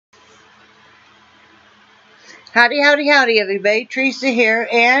Howdy, howdy, howdy, everybody. Teresa here,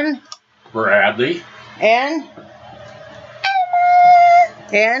 and Bradley. And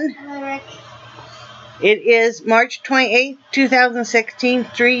Eric. It is March 28th, 2016,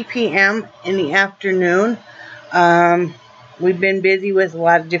 3 p.m. in the afternoon. We've been busy with a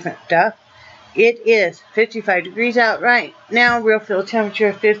lot of different stuff. It is 55 degrees out right now. Real feel temperature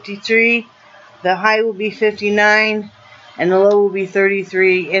of 53. The high will be 59, and the low will be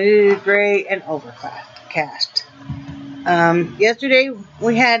 33. And it is gray and overcast. Yesterday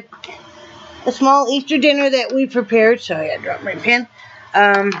we had a small Easter dinner that we prepared. Sorry, I dropped my pen.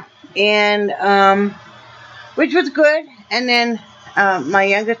 Which was good. And then my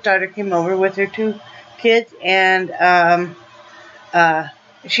youngest daughter came over with her two kids, and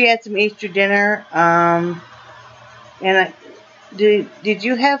she had some Easter dinner. Did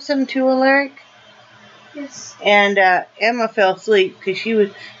you have some too, Alaric? Yes. And Emma fell asleep because she was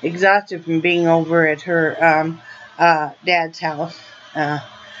exhausted from being over at her dad's house.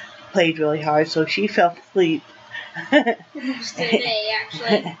 Played really hard, so she fell asleep. Most of the day,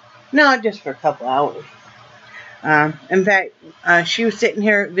 actually. No, just for a couple hours. In fact, she was sitting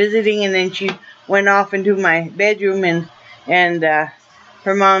here visiting, and then she went off into my bedroom, and her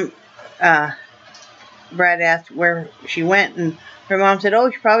mom, Brad asked where she went, and her mom said, oh,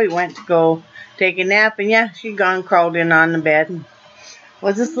 she probably went to go take a nap, and yeah, she'd gone, crawled in on the bed, and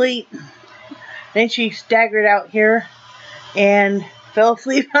was asleep. Then she staggered out here and fell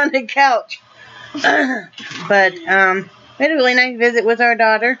asleep on the couch. But we had a really nice visit with our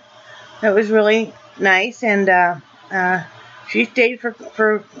daughter. It was really nice, and she stayed for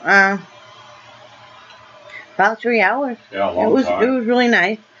about 3 hours. Yeah, a long time. It was really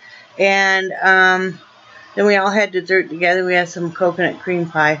nice. And then we all had dessert together. We had some coconut cream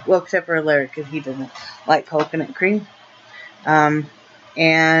pie. Well, except for Larry, because he doesn't like coconut cream. I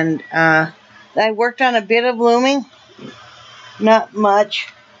worked on a bit of looming. Not much.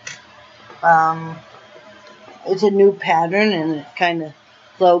 It's a new pattern, and it's kind of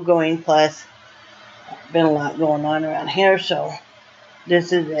slow going. Plus, been a lot going on around here, so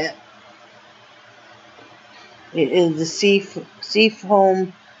this is it. It is the sea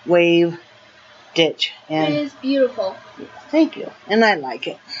foam wave stitch, and It is beautiful. thank you, and I like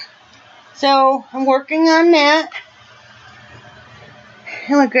it. So I'm working on that.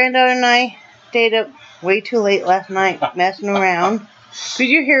 And my granddaughter and I stayed up way too late last night messing around. Could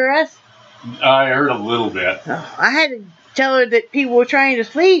you hear us? I heard a little bit. Oh, I had to tell her that people were trying to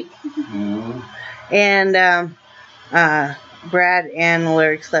sleep. Mm-hmm. And Brad and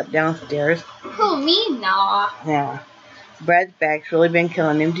Larry slept downstairs. Who, me? Nah. Yeah. Brad's back's really been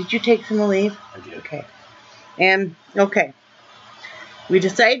killing him. Did you take some leave? I did. Okay. And, okay. We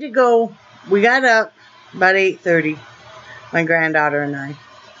decided to go. We got up about 8:30, my granddaughter and I.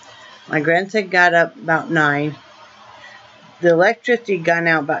 My grandson got up about 9. The electricity had gone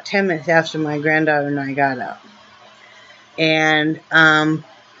out about 10 minutes after my granddaughter and I got up. And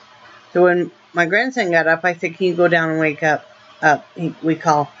so when my grandson got up, I said, can you go down and wake up? We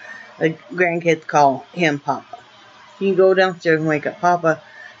call, the grandkids call him Papa. Can you go downstairs and wake up Papa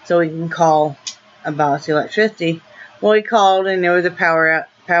so he can call about the electricity? Well, he called, and there was a power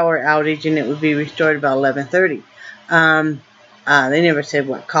outage, and it would be restored about 11:30. They never said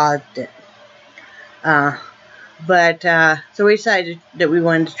what caused it. So we decided that we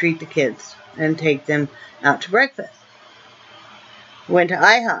wanted to treat the kids and take them out to breakfast. We went to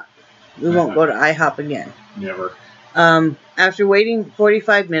Ihop. We won't go to Ihop again. Never. After waiting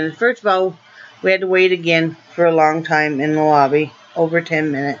 45 minutes, first of all, we had to wait again for a long time in the lobby, over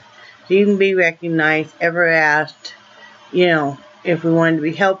 10 minutes, to even be recognized, ever asked, if we wanted to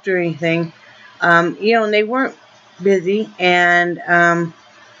be helped or anything. And they weren't busy, and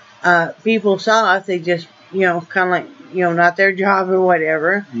people saw us. They just, kind of like, not their job or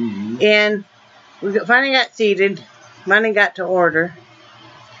whatever. Mm-hmm. And we finally got seated, finally got to order,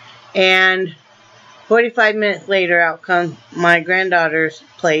 and 45 minutes later, out comes my granddaughter's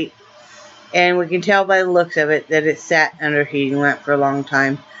plate, and we can tell by the looks of it that it sat under heating lamp for a long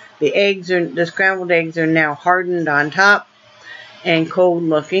time. The scrambled eggs are now hardened on top and cold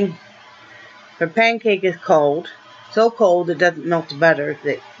looking. Her pancake is cold, so cold it doesn't melt the butter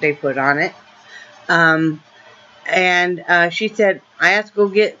that they put on it. She said, I have to go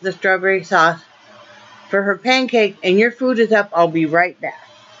get the strawberry sauce for her pancake, and your food is up. I'll be right back.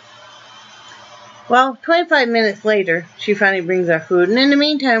 Well, 25 minutes later, she finally brings our food, and in the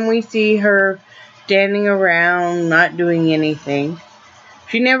meantime, we see her standing around, not doing anything.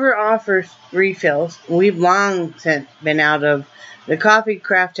 She never offers refills. We've long since been out of. The coffee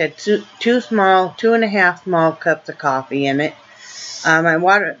craft had 2.5 small cups of coffee in it.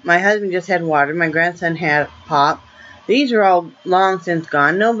 My husband just had water. My grandson had pop. These are all long since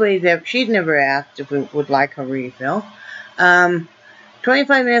gone. She'd never asked if we would like a refill.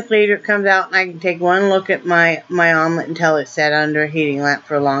 25 minutes later, it comes out, and I can take one look at my omelet and tell it's sat under a heating lamp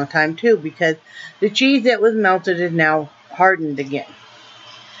for a long time, too, because the cheese that was melted is now hardened again.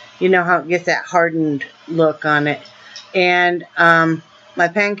 You know how it gets that hardened look on it. And my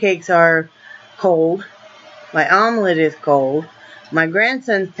pancakes are cold. My omelet is cold. My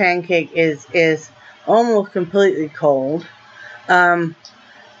grandson's pancake is almost completely cold.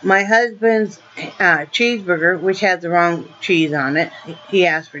 My husband's cheeseburger, which has the wrong cheese on it, he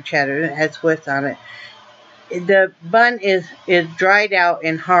asked for cheddar, it has Swiss on it. The bun is dried out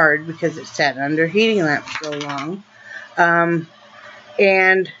and hard because it's sat under heating lamp so long.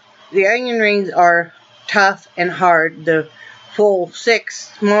 And the onion rings are tough and hard, the full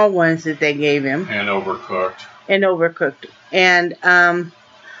 6 small ones that they gave him. And overcooked. And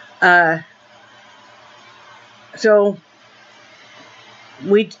so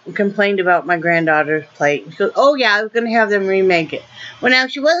we complained about my granddaughter's plate. She goes, oh yeah, I was going to have them remake it. Well, now,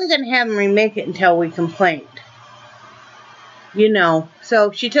 she wasn't going to have them remake it until we complained. You know,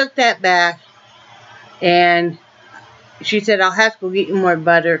 so she took that back, and she said, I'll have to go get you more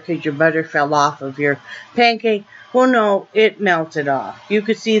butter because your butter fell off of your pancake. Well, no, it melted off. You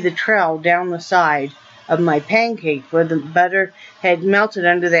could see the trail down the side of my pancake where the butter had melted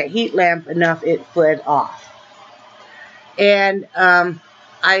under that heat lamp enough it fled off. And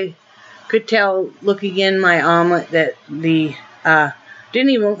I could tell, looking in my omelet, that the didn't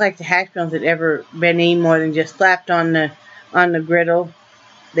even look like the hash browns had ever been any more than just slapped on the griddle.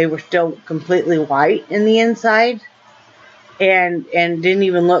 They were still completely white in the inside, and didn't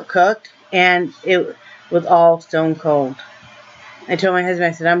even look cooked, and it was all stone cold. I told my husband,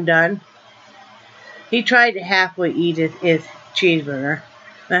 I said, I'm done. He tried to halfway eat his cheeseburger.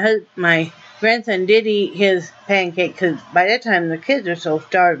 My grandson did eat his pancake because by that time the kids are so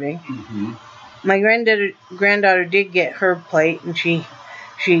starving. Mm-hmm. My granddaughter did get her plate, and she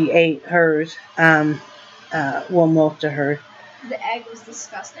ate hers. Well, most of hers. The egg was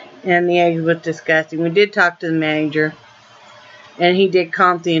disgusting. And the eggs was disgusting. We did talk to the manager, and he did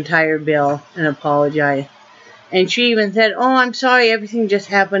comp the entire bill and apologize. And she even said, oh, I'm sorry, everything just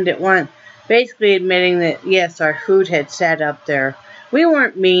happened at once. Basically admitting that, yes, our food had sat up there. We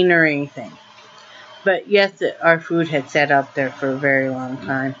weren't mean or anything. But, yes, our food had sat up there for a very long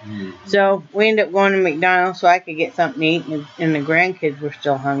time. Mm-hmm. So, we ended up going to McDonald's so I could get something to eat. And the grandkids were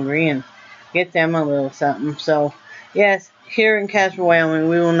still hungry and get them a little something. So, yes, here in Casper, Wyoming,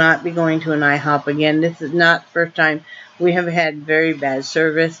 we will not be going to an Ihop again. This is not the first time. We have had very bad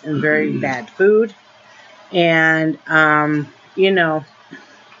service and very bad food. And, you know,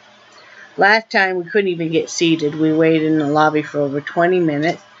 last time we couldn't even get seated. We waited in the lobby for over 20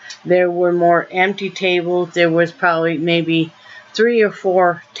 minutes. There were more empty tables. There was probably maybe 3 or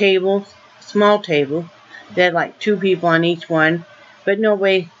 4 tables, small tables. They had like 2 people on each one, but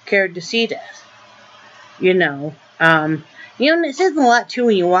nobody cared to seat us. You know, and it says a lot too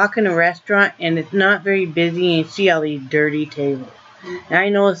when you walk in a restaurant and it's not very busy and you see all these dirty tables. And I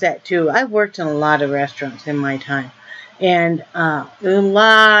noticed that too. I've worked in a lot of restaurants in my time. And there's a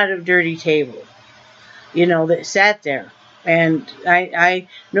lot of dirty tables, you know, that sat there. And I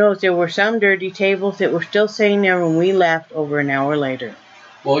noticed there were some dirty tables that were still sitting there when we left over an hour later.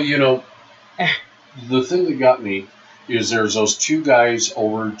 Well, you know, the thing that got me is there's those 2 guys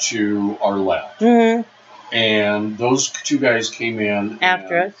over to our left. Mm-hmm. And those 2 guys came in.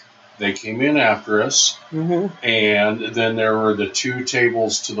 After us. They came in after us. Mm-hmm. And then there were the 2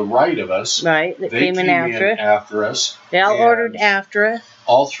 tables to the right of us. Right, that came in after us. They all ordered after us.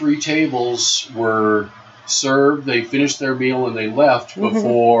 All 3 tables were served. They finished their meal and they left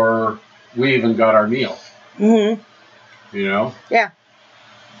before we even got our meal. Mm-hmm. You know? Yeah.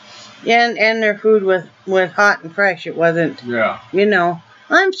 And their food was hot and fresh. It wasn't, you know.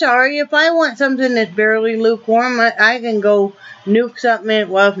 I'm sorry, if I want something that's barely lukewarm, I can go nuke something in.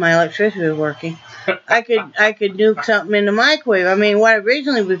 Well, if my electricity was working, I could nuke something in the microwave. I mean, what I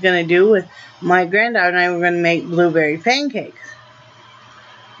originally was going to do with my granddaughter and I were going to make blueberry pancakes.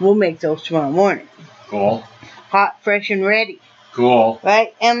 We'll make those tomorrow morning. Cool. Hot, fresh, and ready. Cool.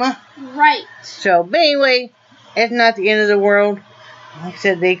 Right, Emma? Right. So, but anyway, it's not the end of the world. Like I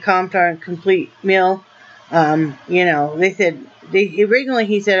said, they comped our complete meal. You know, they said, originally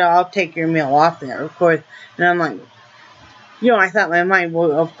he said, oh, I'll take your meal off there, of course. And I'm like, you know, I thought in my mind,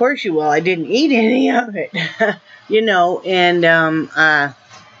 well, of course you will. I didn't eat any of it. You know, and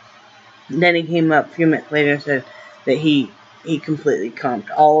then he came up a few minutes later and said that he completely comped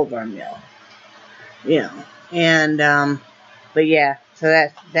all of our meal. You know, and But yeah, so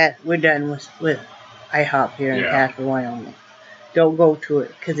that we're done with Ihop here in Yeah. Casper, Wyoming. Don't go to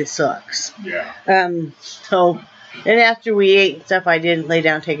it because it sucks. Yeah. So then after we ate and stuff, I did lay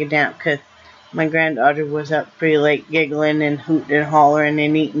down and take a nap because my granddaughter was up pretty late giggling and hooting and hollering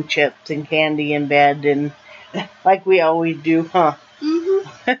and eating chips and candy in bed and like we always do, huh?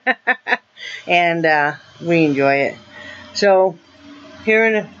 Mm-hmm. And we enjoy it. So here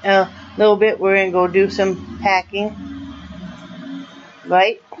in a little bit, we're going to go do some packing.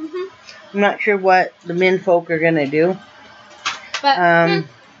 Right? Mm-hmm. I'm not sure what the men folk are going to do. But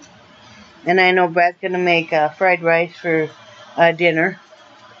And I know Brad's going to make fried rice for dinner.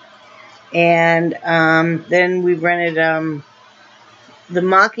 And then we rented the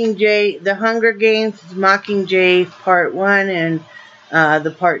Mockingjay, the Hunger Games Mockingjay Part 1 and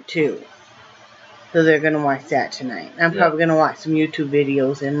the Part 2. So they're going to watch that tonight. I'm probably going to watch some YouTube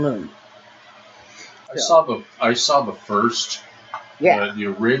videos and learn. I saw the first,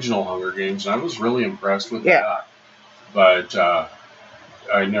 the original Hunger Games, and I was really impressed with that. But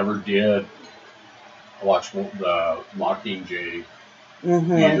I never did watch the Mockingjay.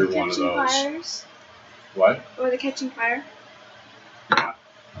 Either one of those. Fires. What? Or the Catching Fire. Yeah.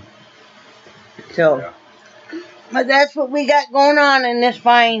 So, but that's what we got going on in this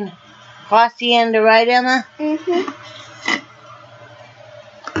fine hacienda, right, Emma? Mm-hmm.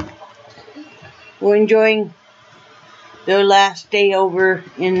 We're enjoying their last day over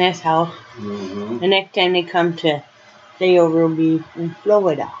in this house. Mm-hmm. The next time they come to stay over will be in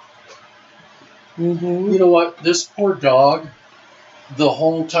Florida. Mm-hmm. You know what? This poor dog, the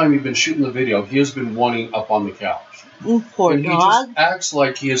whole time you've been shooting the video, he has been wanting up on the couch. Poor and dog. He just acts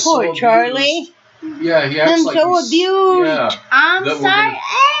like he is poor so Charlie. Abused. Yeah, he acts I'm like so he's abused. Yeah. I'm sorry.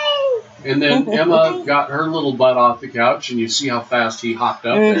 And then Emma got her little butt off the couch, and you see how fast he hopped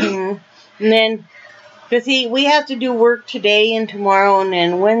up there. And then, because we have to do work today and tomorrow and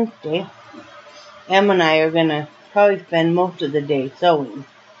then Wednesday. Emma and I are going to probably spend most of the day sewing.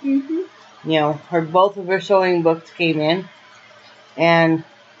 Mm-hmm. You know, both of her sewing books came in. And,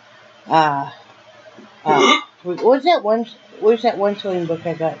 where's that one sewing book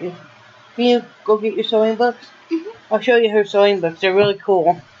I got you? Can you go get your sewing books? Mm-hmm. I'll show you her sewing books. They're really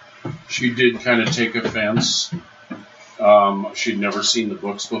cool. She did kind of take offense. She'd never seen the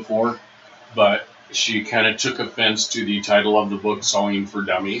books before, but she kind of took offense to the title of the book, Sewing for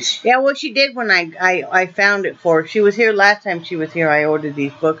Dummies. Yeah, well, she did when I found it for her. She was here last time she was here. I ordered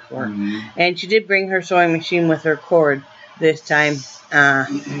these books for her. Mm-hmm. And she did bring her sewing machine with her cord this time.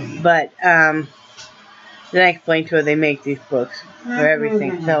 But then I explained to her they make these books for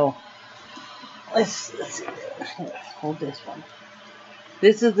everything. So, let's see. Let's hold this one.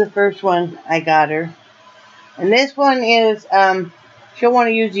 This is the first one I got her. And this one is, she'll want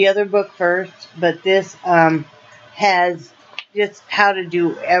to use the other book first, but this has just how to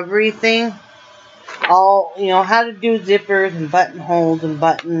do everything. All, how to do zippers and buttonholes and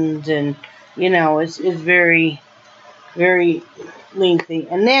buttons, and, it's very, very lengthy.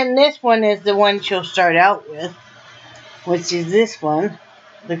 And then this one is the one she'll start out with, which is this one.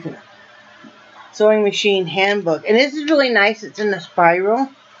 Look at Sewing Machine Handbook. And this is really nice. It's in a spiral.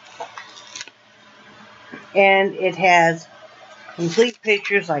 And it has complete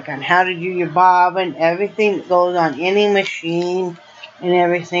pictures like on how to do your bobbin, everything that goes on any machine and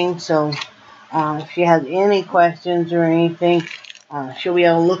everything. So if she has any questions or anything, she'll be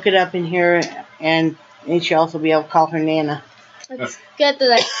able to look it up in here, and she'll also be able to call her Nana. It's good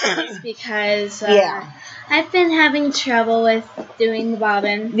that I do this because I've been having trouble with doing the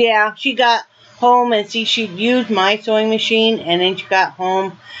bobbin. Yeah, she got home and she'd used my sewing machine, and then she got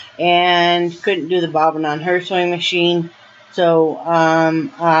home and couldn't do the bobbin on her sewing machine. So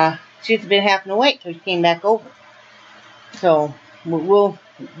she's been having to wait till she came back over. So we'll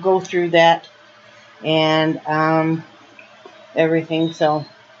go through that and everything. So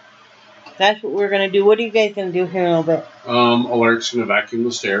that's what we're going to do. What are you guys going to do here in a little bit? Alert's going to vacuum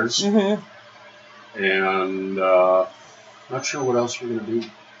the stairs. Mm-hmm. And not sure what else we're going to do.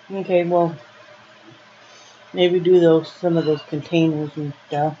 Okay, well, maybe do some of those containers and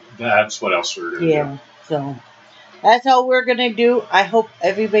stuff. That's what else we're going to do. Yeah, so that's all we're going to do. I hope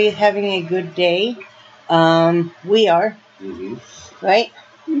everybody's having a good day. We are. Mm-hmm. Right?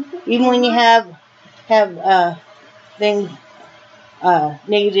 Mm-hmm. Even when you have things,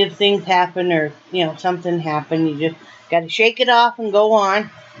 negative things happen, or, something happen, you just got to shake it off and go on.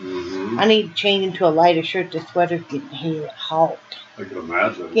 Mm-hmm. I need to change into a lighter shirt. The sweater's getting hot. I can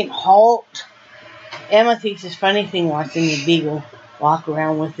imagine. Getting hot. Emma thinks it's a funny thing watching the beagle walk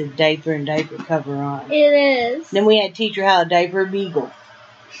around with his diaper and diaper cover on. It is. Then we had to teach her how to diaper a beagle.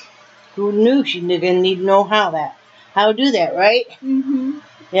 Who knew she didn't need to know how that? how to do that, right? Mm-hmm.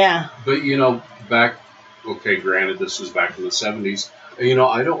 Yeah. But granted, this was back in the 70s.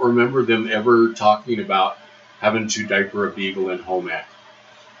 I don't remember them ever talking about having to diaper a beagle in home ec.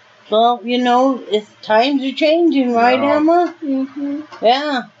 Well, it's times are changing, right, Yeah. Emma? Mm-hmm.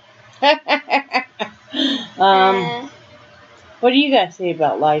 Yeah. What do you guys say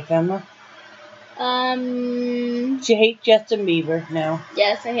about life, Emma? She hates Justin Bieber now.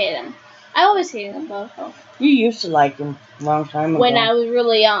 Yes, I hate him. I always hated him, both. You used to like him a long time ago. When I was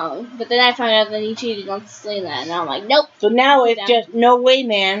really young. But then I found out that he cheated on Selena, and now I'm like, nope. So now it's just no way,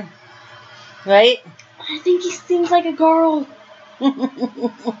 man. Right? I think he seems like a girl.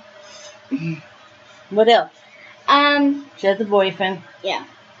 What else? She has a boyfriend. Yeah.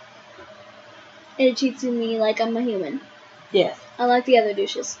 And he cheats on me like I'm a human. Yes. Unlike the other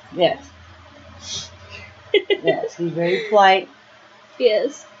douches. Yes. Yes, he's very polite.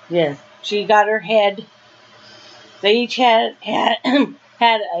 Yes. Yes. She got her head. They each had a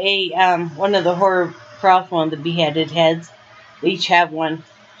one of the horror cross one of the beheaded heads. They each have one.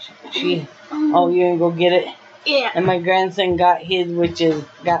 You're gonna go get it? Yeah. And my grandson got his, which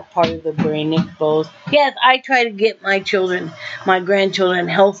got part of the brain exposed. Yes, I try to get my grandchildren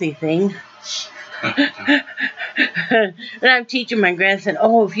healthy things. And I'm teaching my grandson,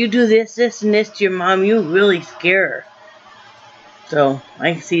 if you do this, this, and this to your mom, you really scare her. So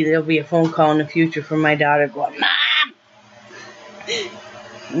I see there'll be a phone call in the future from my daughter going, Mom!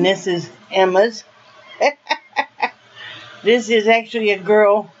 And this is Emma's. This is actually a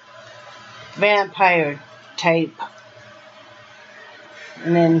girl vampire type.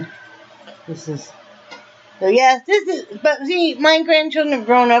 And then this is. So yes, but see, my grandchildren have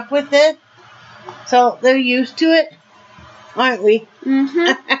grown up with this. So they're used to it, aren't we?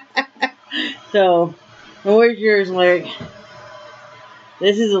 Mm-hmm. So, and where's yours, Lyric?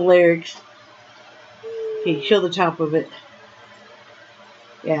 This is the Lyrics. Okay, show the top of it.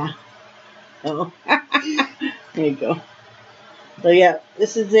 Yeah. Oh. There you go. So yeah,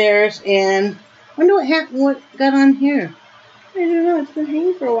 this is theirs, and I wonder what happened. What got on here? I don't know. It's been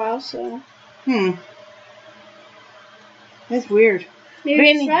hanging for a while, so. That's weird. Maybe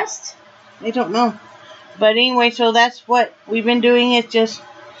it's rust? I don't know. But anyway, so that's what we've been doing, is just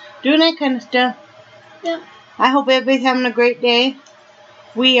doing that kind of stuff. Yeah. I hope everybody's having a great day.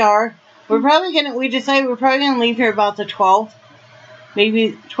 We are. We decided we're probably going to leave here about the 12th.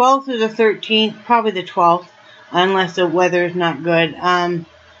 Maybe 12th or the 13th. Probably the 12th. Unless the weather is not good.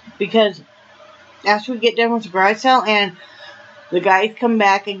 Because after we get done with the garage sale and the guys come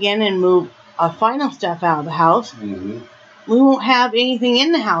back again and move final stuff out of the house. Mm-hmm. We won't have anything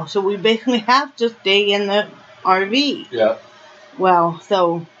in the house, so we basically have to stay in the RV. Yeah. Well,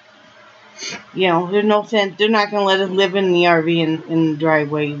 so, there's no sense. They're not going to let us live in the RV in the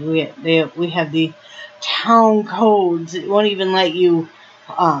driveway. We have the town codes. It won't even let you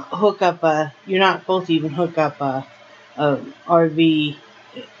hook up you're not supposed to even hook up a RV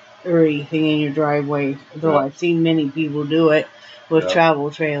or anything in your driveway. Though I've seen many people do it with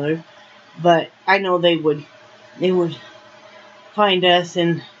travel trailers. But I know they would find us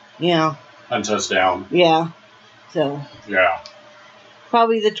and, hunt us down. Yeah. So. Yeah.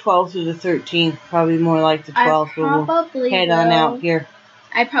 Probably the 12th or the 13th. Probably more like the 12th. We'll head on out here.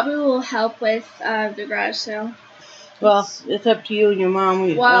 I probably will help with the garage sale. Well, it's up to you and your mom. I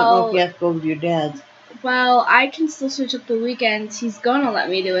don't know if you have to go with your dad's. Well, I can still switch up the weekends. He's going to let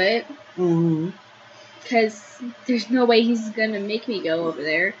me do it. Mm-hmm. Because there's no way he's going to make me go over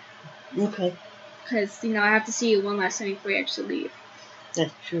there. Okay. Because, I have to see you one last time before you actually leave.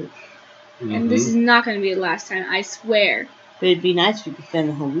 That's true. Mm-hmm. And this is not going to be the last time, I swear. But it'd be nice if you could spend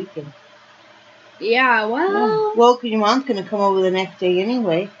the whole weekend. Yeah, well... Well, because your mom's going to come over the next day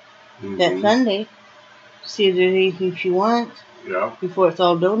anyway. Mm-hmm. That Sunday. See if there's anything she wants. Yeah. Before it's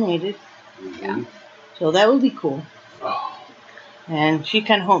all donated. Mm-hmm. Yeah. So that would be cool. Oh. And she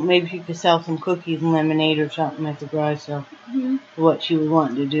kind of hoped maybe she could sell some cookies and lemonade or something at the garage sale. Mm-hmm. What she was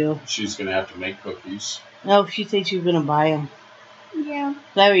wanting to do. She's going to have to make cookies. No, she said she was going to buy them. Yeah.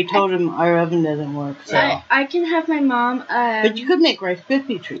 I already told him our oven doesn't work. So. Yeah. I can have my mom... but you could make Rice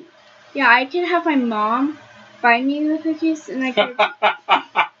Krispie treats. Yeah, I can have my mom buy me the cookies and I could...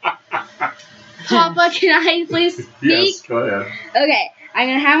 Papa, can I please speak? Yes, go ahead. Okay, I'm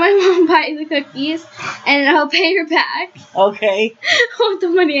going to have my mom buy the cookies and I'll pay her back. Okay. With the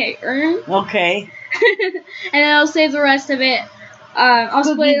money I earn. Okay. And then I'll save the rest of it. I'll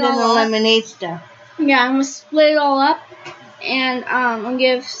split it all up. Cookies and the lemonade stuff. Yeah, I'm going to split it all up. And I'll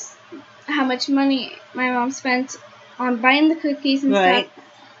give how much money my mom spent on buying the cookies and stuff.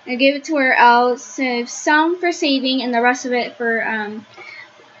 I give it to her. I'll save some for saving and the rest of it for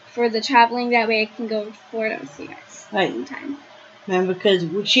for the traveling. That way I can go to Florida and see you guys in time. Remember, because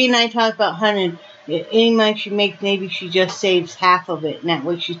she and I talked about hunting. Any money she makes, maybe she just saves half of it, and that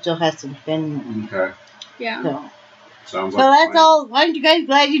way she still has some spending. Okay. Yeah. Sounds So like that's all. Aren't you guys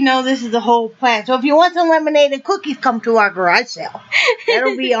glad you know this is the whole plan? So if you want some lemonade and cookies, come to our garage sale.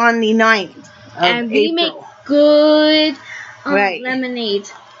 That'll be on the 9th of and we April. make good lemonade.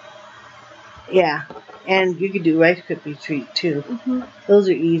 Yeah. And you could do Rice Krispie treat too. Mm-hmm. Those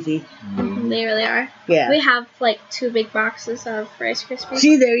are easy. Mm-hmm. They really are. Yeah. We have like 2 big boxes of Rice Krispies.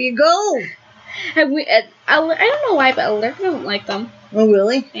 See, there you go. And I don't know why, but Alert doesn't like them. Oh,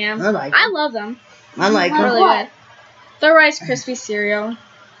 really? Yeah. I like them. I love them. I like them. Really good. The Rice Krispie cereal.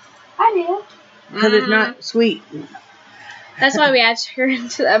 I do. Because it's not sweet. That's why we add sugar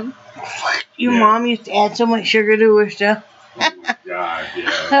into them. Your mom used to add so much sugar to her stuff. God,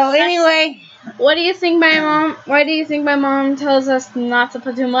 yeah. So anyway. What do you think my mom? Why do you think my mom tells us not to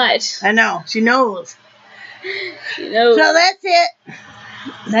put too much? I know. She knows. She knows. So that's it.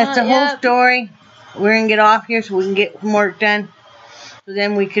 That's the whole story. We're going to get off here so we can get some work done. So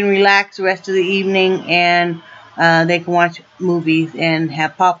then we can relax the rest of the evening and they can watch movies and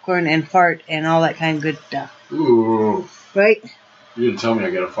have popcorn and fart and all that kind of good stuff. Ooh. Right? You didn't tell me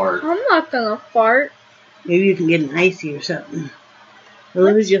I got to fart. I'm not going to fart. Maybe you can get an icy or something.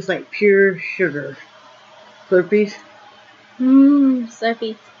 Those are just like pure sugar. Slurpees.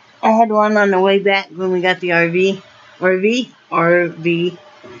 Slurpee. I had one on the way back when we got the RV.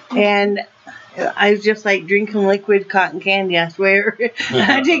 And I was just like drinking liquid cotton candy, I swear.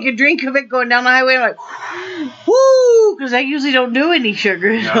 I take a drink of it going down the highway, I'm like, whoo, because I usually don't do any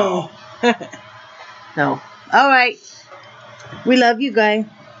sugar. No. So, all right. We love you guys.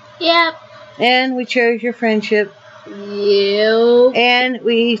 Yep. And we cherish your friendship. You. And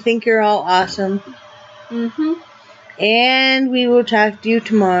we think you're all awesome. Mm-hmm. And we will talk to you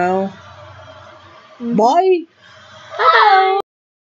tomorrow. Bye. Bye.